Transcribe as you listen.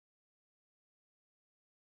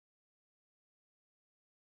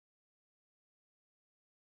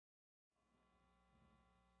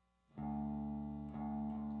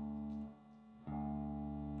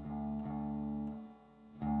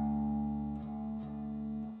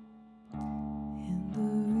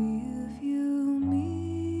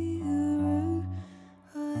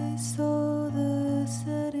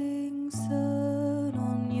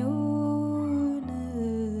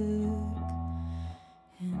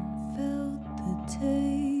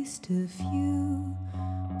of you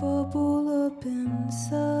bubble up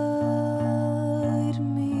inside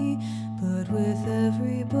me, but with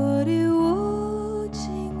everybody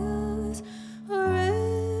watching us, our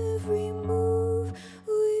every move,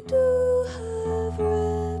 we do have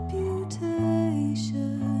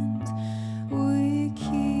reputations. We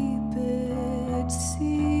keep it secret,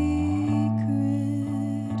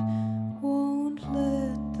 won't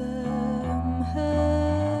let them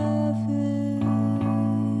have it.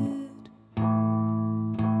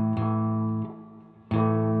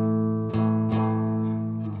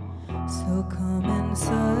 So come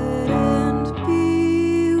inside and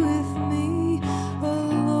be with me,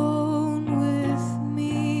 alone with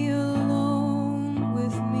me, alone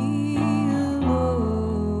with me,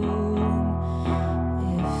 alone.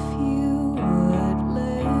 If you would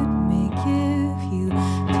let me give you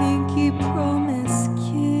pinky promise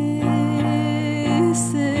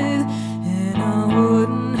kisses, and I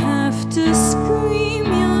wouldn't have to scream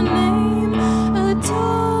your name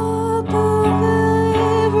atop of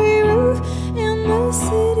every roof in the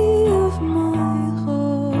city of my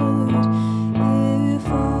heart. If I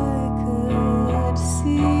could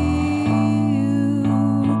see you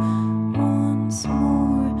once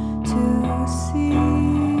more, to see you.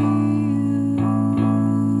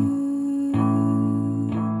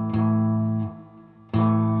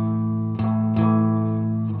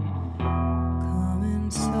 Come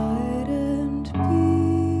inside and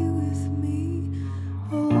be with me,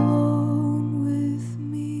 alone with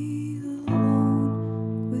me,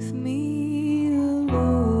 alone with me,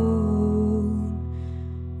 alone.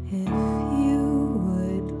 If you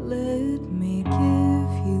would let me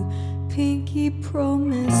give you pinky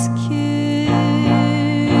promise kisses,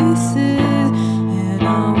 and I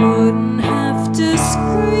wouldn't have to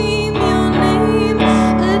scream your name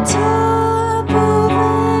atop of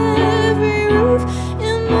every roof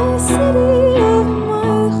in the city of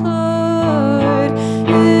my heart.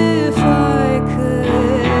 If I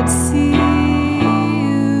could see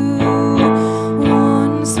you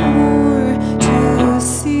once more, to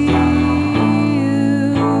see you.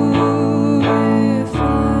 If I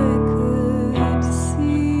could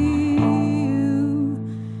see you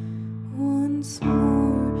once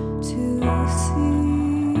more, to see you.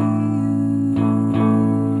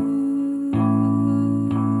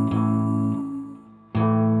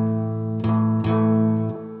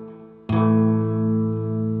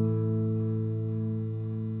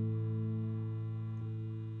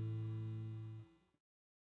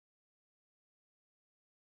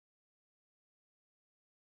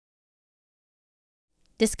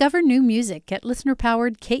 Discover new music at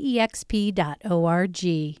listener-powered KEXP.org.